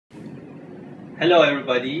Hello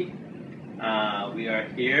everybody, we are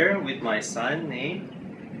here with my son Nate,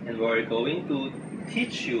 and we're going to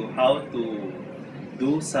teach you how to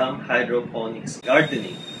do some hydroponics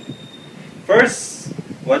gardening. First,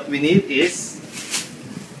 what we need is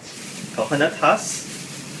coconut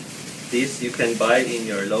husk. This you can buy in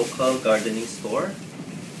your local gardening store.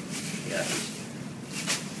 Yeah.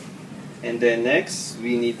 And then next,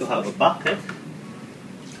 we need to have a bucket.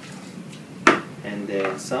 And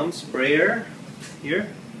then some sprayer here.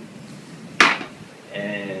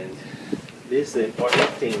 And this is the important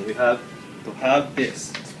thing. We have to have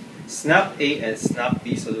this Snap A and Snap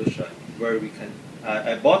B solution where we can.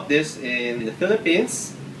 I bought this in the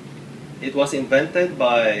Philippines. It was invented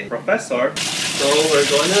by a professor. So we're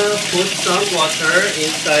gonna put some water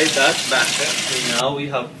inside that bucket. Okay, now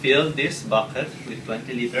we have filled this bucket with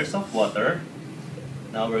 20 liters of water.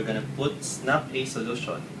 Now we're gonna put Snap A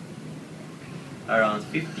solution, around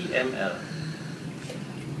 50 ml.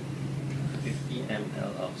 50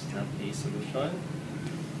 ml of Snap A solution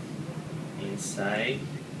inside.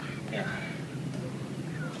 Yeah.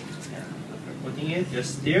 After putting it,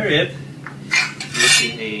 just stir it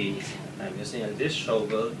I'm using a dish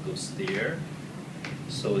shovel to stir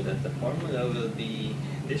so that the formula will be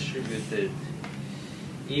distributed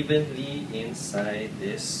evenly inside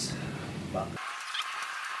this bucket.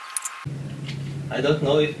 I don't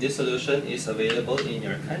know if this solution is available in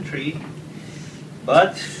your country,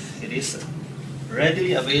 but it is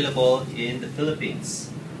readily available in the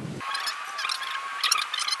Philippines.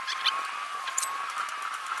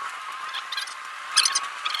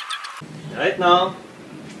 Right now,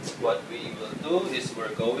 what we will do is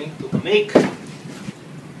we're going to make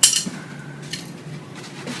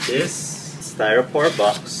this styrofoam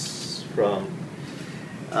box from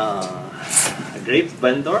a grape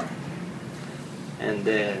vendor. And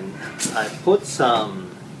then I put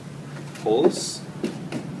some holes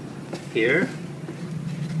here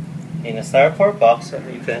in a styrofoam box,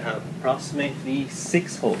 and you can have approximately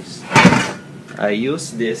 6 holes. I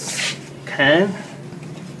use this can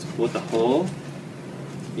to put a hole,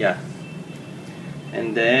 yeah,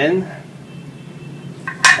 and then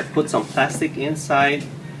I put some plastic inside.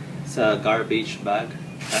 It's a garbage bag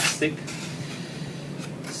plastic.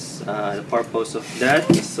 The purpose of that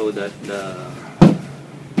is so that the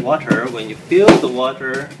water, when you fill the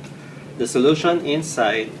water, the solution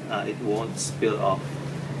inside, it won't spill off.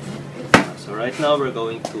 So right now we're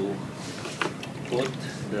going to put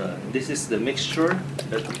this is the mixture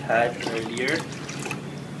that we had earlier.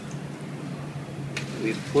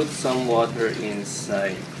 We put some water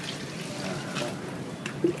inside.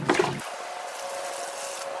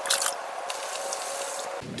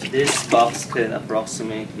 This box can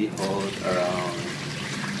approximately hold around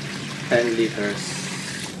 10 liters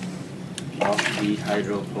of the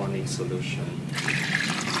hydroponic solution.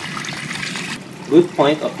 Good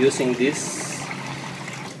point of using this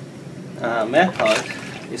method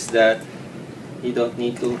is that you don't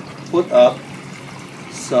need to put up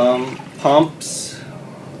some pumps,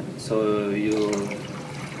 so you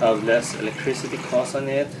have less electricity cost on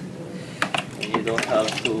it, and you don't have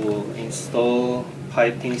to install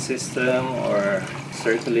piping system or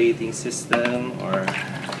circulating system or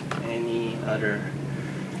any other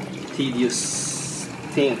tedious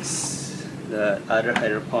things that other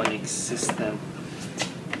hydroponics system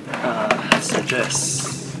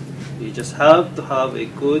suggests. You just have to have a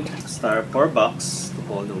good styrofoam box to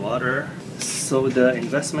hold the water. So the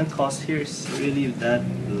investment cost here is really that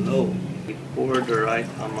low. We pour the right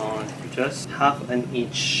amount, just half an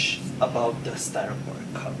inch above the styrofoam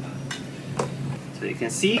cup. So you can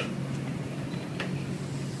see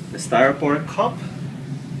the styrofoam cup,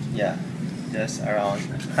 yeah, just around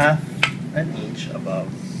half an inch above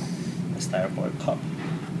the styrofoam cup.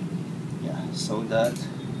 Yeah, so that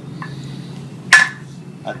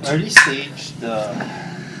at early stage the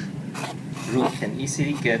root can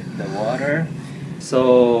easily get the water.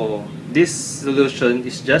 So this solution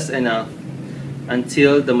is just enough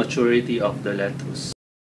until the maturity of the lettuce.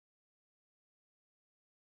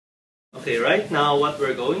 Okay, right now what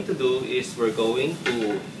we're going to do is we're going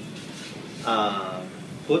to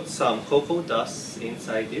put some cocoa dust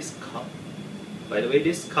inside this cup. By the way,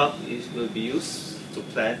 this cup will be used to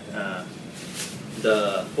plant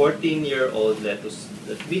the 14-year-old lettuce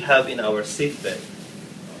that we have in our seed bed.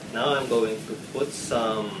 Now I'm going to put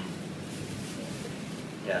some,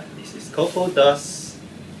 yeah, this is cocoa dust.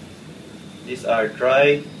 These are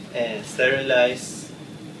dried and sterilized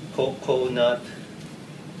coconut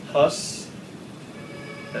husks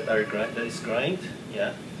that is grind.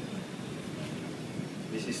 Yeah,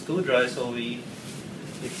 this is too dry, so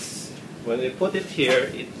when we put it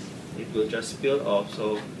here, it will just spill off.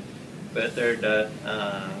 So better that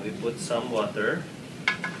we put some water,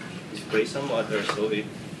 spray some water so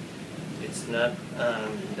it's not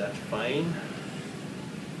that fine.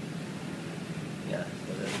 Yeah,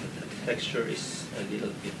 so that the texture is a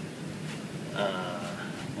little bit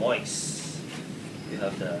moist. You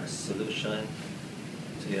have the solution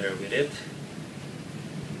together with it.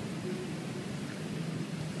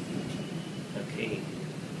 Okay,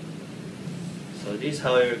 so this is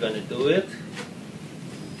how you're gonna do it.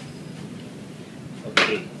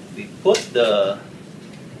 Okay, we put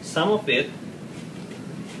some of it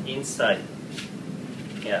inside.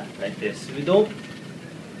 Yeah, like this. We don't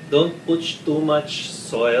push too much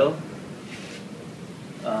soil.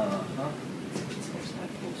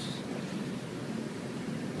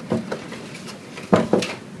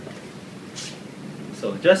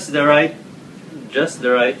 So just the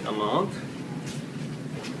right amount,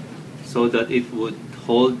 so that it would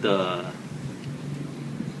hold the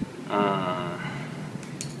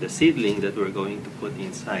seedling that we're going to put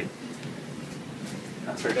inside.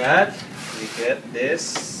 After that, we get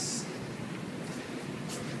this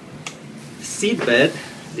seed bed.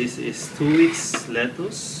 This is 2 weeks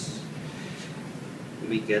lettuce.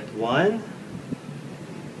 We get one.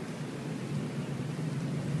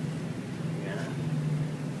 Yeah.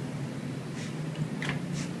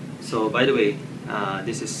 So by the way,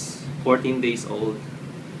 this is 14 days old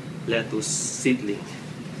lettuce seedling.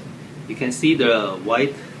 You can see the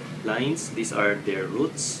white lines. These are their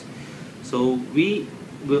roots. So we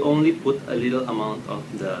will only put a little amount of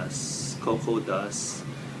the cocoa dust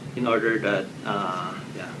in order that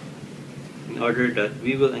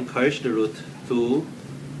we will encourage the root to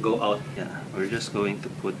go out. Yeah, we're just going to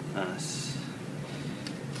put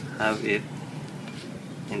have it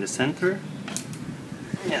in the center.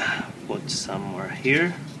 Yeah, put some more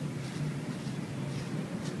here.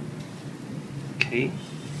 Okay,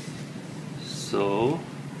 so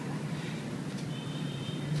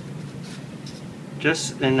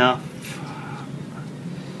just enough,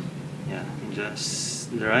 yeah,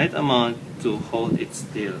 just the right amount to hold it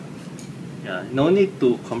still. Yeah, no need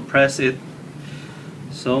to compress it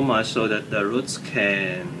so much so that the roots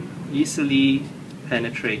can easily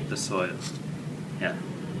penetrate the soil. Yeah,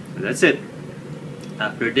 so that's it.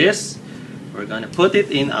 After this, we're gonna put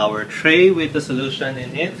it in our tray with the solution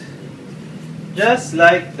in it, just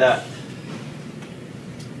like that.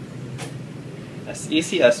 As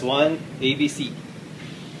easy as one ABC.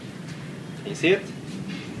 You see it?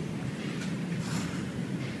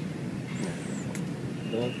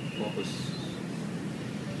 Don't focus.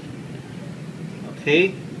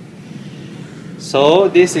 Okay. So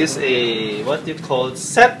this is a what you call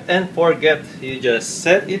set and forget. You just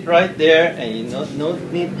set it right there, and you no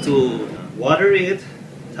need to water it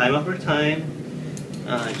time after time.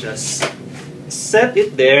 Just set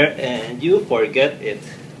it there, and you forget it.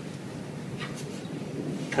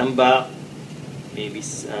 Come back, maybe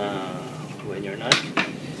when you're not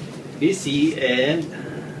busy, and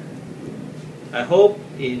I hope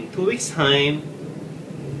in 2 weeks time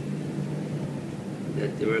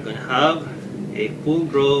that we're gonna have a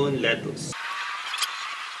full-grown lettuce.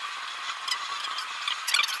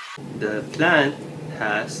 The plant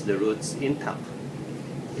has the roots intact.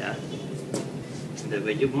 Yeah. And then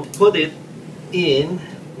when you put it in,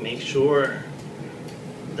 make sure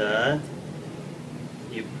that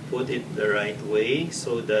you put it the right way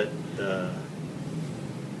so that the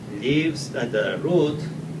leaves and the root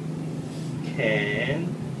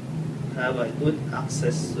can have a good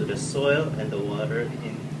access to the soil and the water in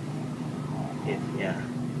it. Yeah.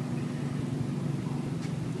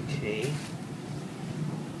 Okay.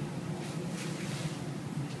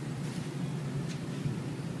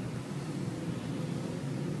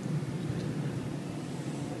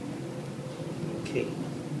 Okay.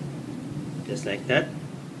 Just like that.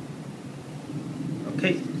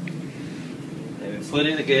 Okay. Let me put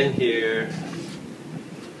it again here.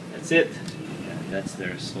 That's it. Yeah, that's the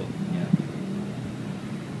result. Yeah.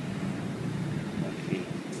 Okay.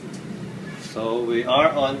 So we are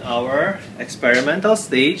on our experimental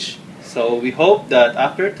stage. So we hope that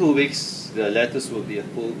after 2 weeks the lettuce will be a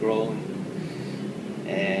full grown,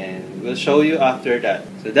 and we'll show you after that.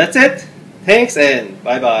 So that's it. Thanks and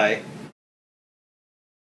bye bye.